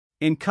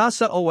In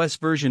CasaOS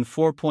version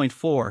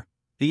 4.4,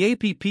 the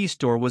App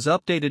Store was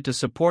updated to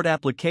support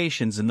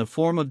applications in the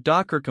form of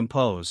Docker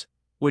Compose,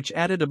 which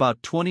added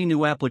about 20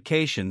 new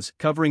applications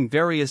covering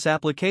various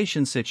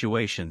application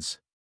situations.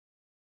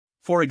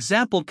 For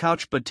example,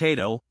 Couch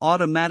Potato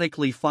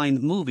automatically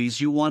find movies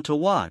you want to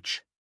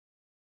watch.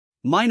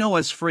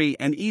 Memos free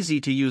and easy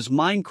to use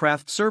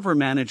Minecraft server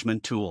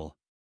management tool.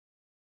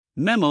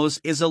 Memos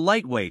is a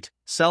lightweight,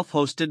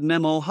 self-hosted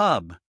memo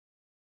hub.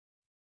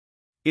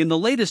 In the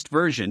latest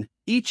version,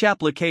 each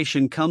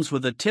application comes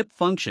with a tip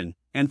function,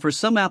 and for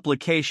some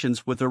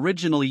applications with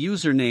original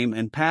username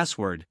and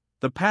password,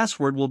 the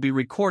password will be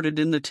recorded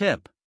in the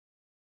tip.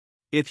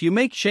 If you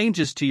make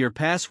changes to your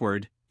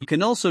password, you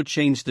can also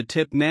change the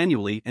tip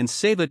manually and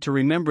save it to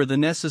remember the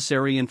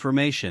necessary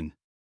information.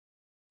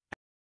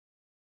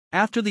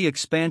 After the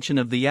expansion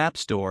of the App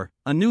Store,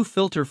 a new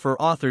filter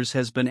for authors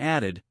has been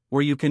added,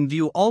 where you can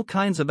view all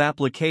kinds of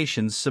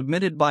applications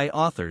submitted by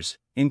authors,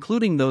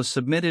 including those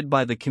submitted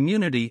by the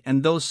community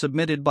and those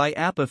submitted by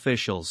app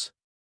officials.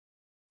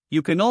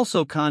 You can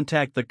also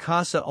contact the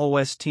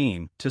CasaOS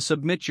team to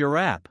submit your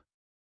app.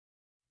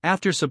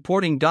 After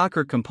supporting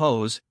Docker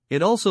Compose,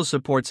 it also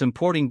supports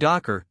importing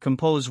Docker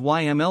Compose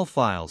YML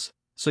files,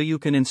 so you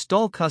can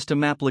install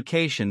custom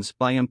applications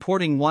by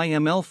importing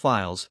YML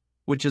files,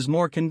 which is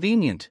more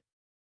convenient.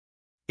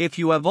 If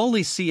you have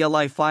only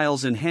CLI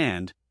files in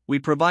hand, we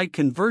provide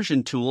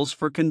conversion tools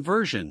for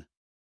conversion.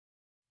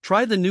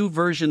 Try the new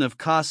version of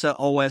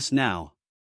CasaOS now.